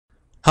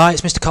Hi,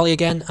 it's Mr. Collie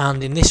again,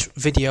 and in this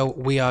video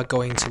we are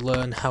going to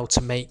learn how to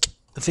make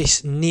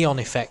this neon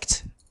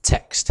effect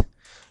text.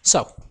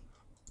 So,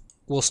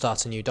 we'll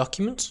start a new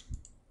document,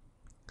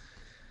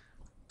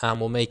 and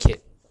we'll make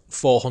it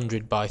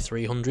 400 by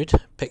 300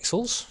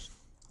 pixels,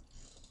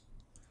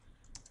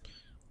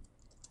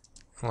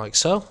 like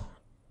so,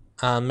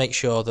 and make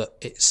sure that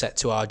it's set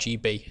to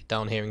RGB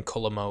down here in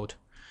colour mode.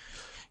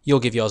 You'll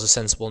give yours a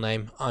sensible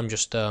name. I'm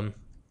just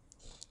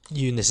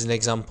using this as an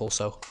example,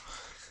 so.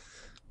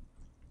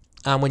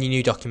 And when your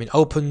new document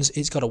opens,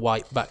 it's got a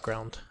white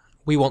background.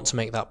 We want to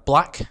make that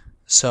black,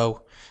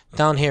 so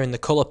down here in the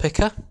colour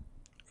picker,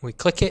 we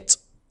click it,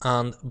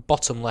 and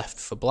bottom left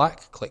for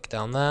black, click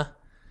down there,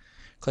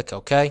 click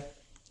OK.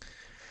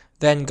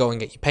 Then go and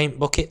get your paint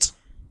bucket,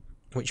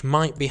 which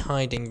might be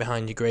hiding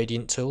behind your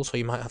gradient tool, so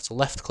you might have to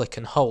left click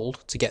and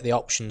hold to get the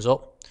options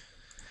up,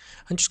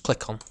 and just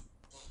click on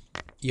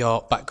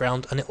your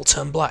background and it will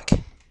turn black.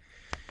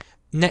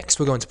 Next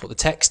we're going to put the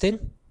text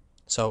in,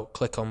 so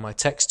click on my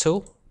text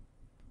tool,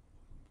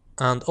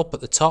 and up at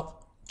the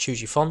top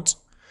choose your font.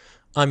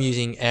 I'm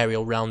using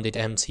Arial Rounded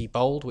MT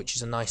Bold, which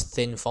is a nice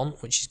thin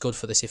font which is good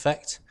for this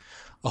effect.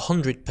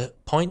 100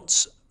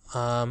 points.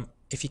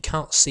 If you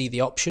can't see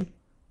the option,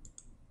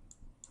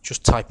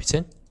 just type it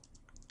in.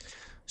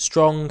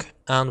 Strong,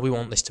 and we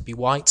want this to be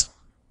white,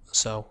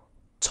 so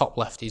top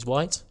left is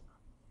white.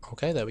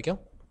 Okay, there we go.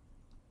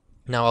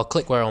 Now I'll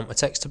click where I want my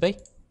text to be,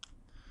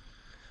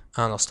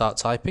 and I'll start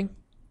typing.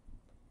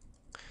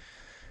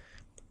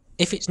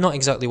 If it's not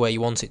exactly where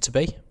you want it to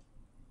be,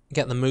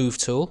 get the move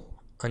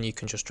tool and you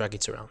can just drag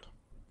it around.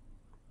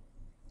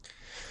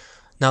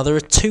 Now there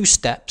are two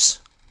steps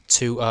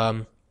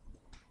to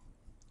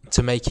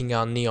making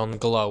our neon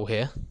glow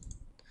here.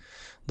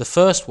 The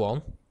first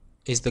one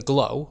is the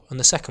glow and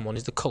the second one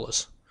is the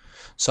colours.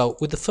 So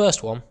with the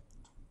first one,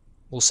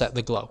 we'll set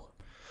the glow.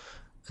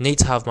 I need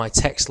to have my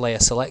text layer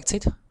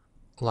selected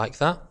like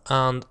that,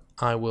 and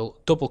I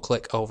will double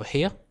click over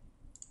here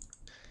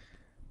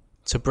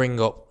to bring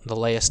up the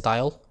layer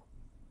style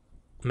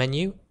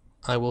menu.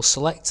 I will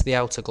select the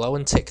outer glow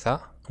and tick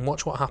that, and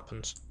watch what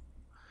happens.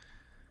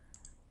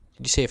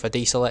 You see, if I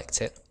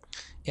deselect it,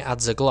 it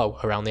adds a glow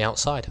around the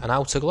outside, an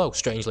outer glow,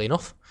 strangely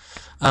enough.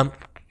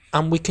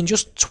 And we can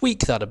just tweak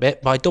that a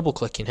bit by double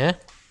clicking here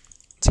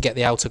to get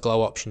the outer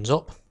glow options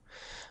up.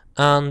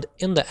 And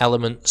in the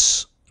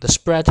elements, the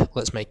spread,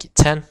 let's make it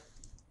 10,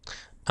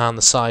 and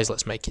the size,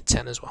 let's make it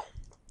 10 as well.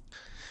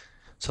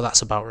 So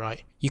that's about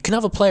right. You can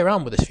have a play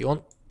around with this if you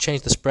want.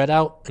 Change the spread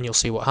out and you'll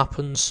see what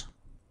happens,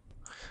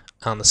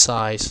 and the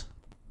size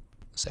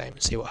same,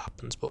 see what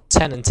happens, but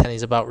 10 and 10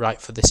 is about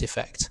right for this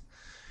effect.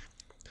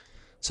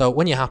 So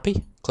when you're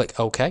happy, click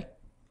OK,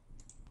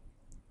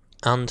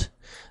 and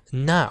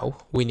now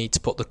we need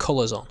to put the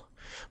colours on,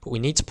 but we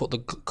need to put the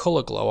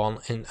colour glow on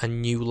in a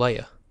new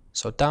layer.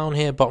 So down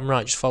here bottom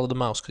right, just follow the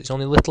mouse because it's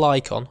only a little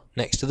icon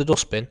next to the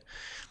dustbin.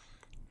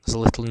 There's a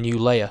little new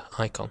layer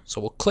icon, so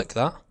we'll click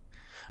that,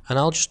 and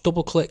I'll just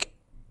double click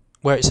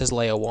where it says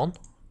layer 1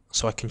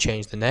 so I can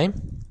change the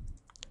name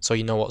so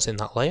you know what's in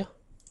that layer.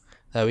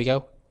 There we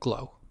go,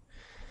 glow.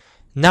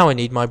 Now I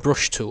need my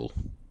brush tool,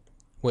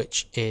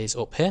 which is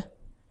up here.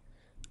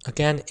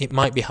 Again, it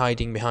might be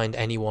hiding behind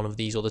any one of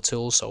these other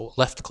tools, so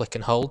left click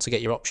and hold to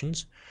get your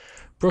options.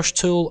 Brush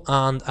tool,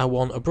 and I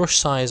want a brush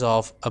size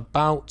of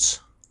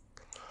about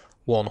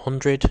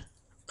 100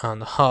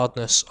 and a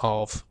hardness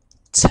of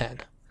 10.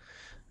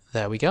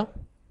 There we go.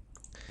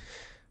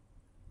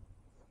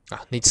 I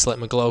need to select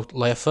my glow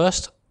layer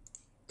first.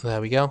 There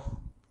we go.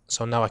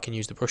 So now I can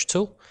use the brush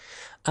tool,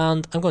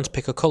 and I'm going to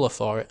pick a colour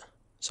for it.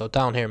 So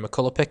down here in my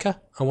colour picker,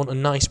 I want a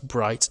nice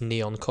bright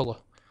neon colour.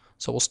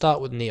 So we'll start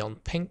with neon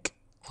pink,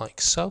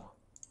 like so.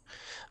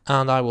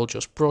 And I will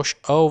just brush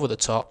over the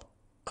top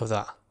of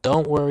that.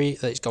 Don't worry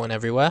that it's going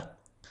everywhere.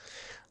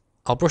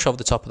 I'll brush over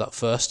the top of that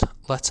first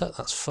letter,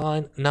 that's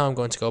fine. Now I'm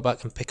going to go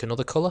back and pick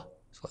another colour.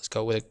 So let's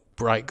go with a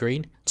bright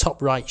green.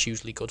 Top right's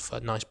usually good for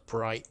nice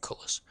bright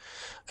colours.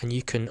 And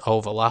you can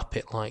overlap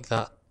it like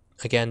that.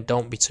 Again,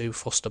 don't be too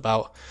fussed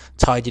about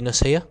tidiness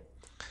here.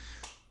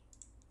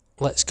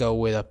 Let's go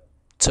with a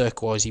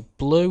turquoisey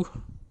blue.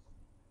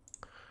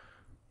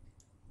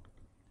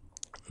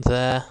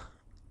 There.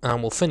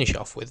 And we'll finish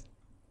off with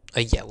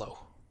a yellow.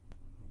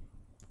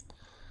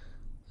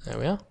 There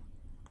we are.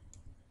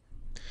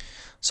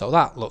 So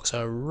that looks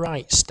a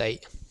right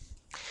state.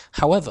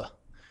 However,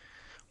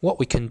 what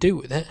we can do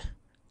with it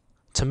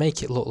to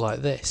make it look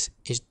like this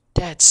is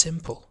dead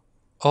simple.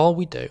 All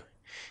we do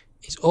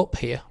is up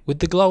here with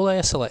the glow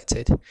layer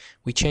selected,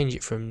 we change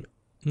it from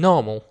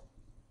normal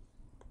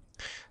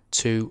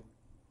to,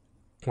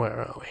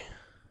 where are we,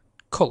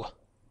 colour,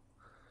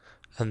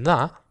 and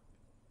that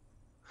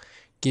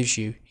gives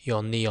you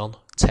your neon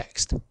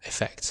text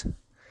effect.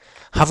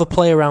 Have a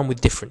play around with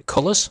different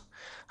colours,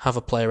 have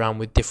a play around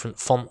with different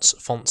fonts,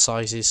 font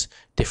sizes,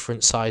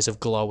 different size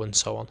of glow, and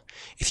so on.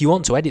 If you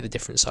want to edit the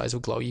different size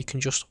of glow, you can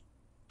just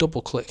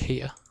double click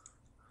here,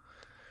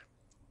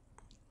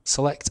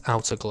 select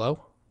outer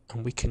glow,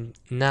 and we can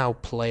now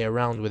play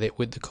around with it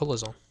with the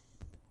colours on,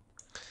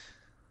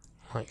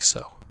 like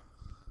so.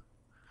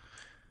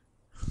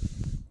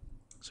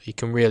 So you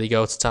can really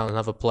go to town and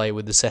have a play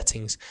with the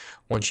settings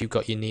once you've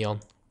got your neon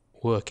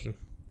working.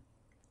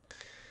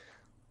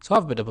 So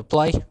have a bit of a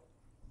play.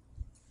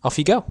 Off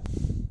you go.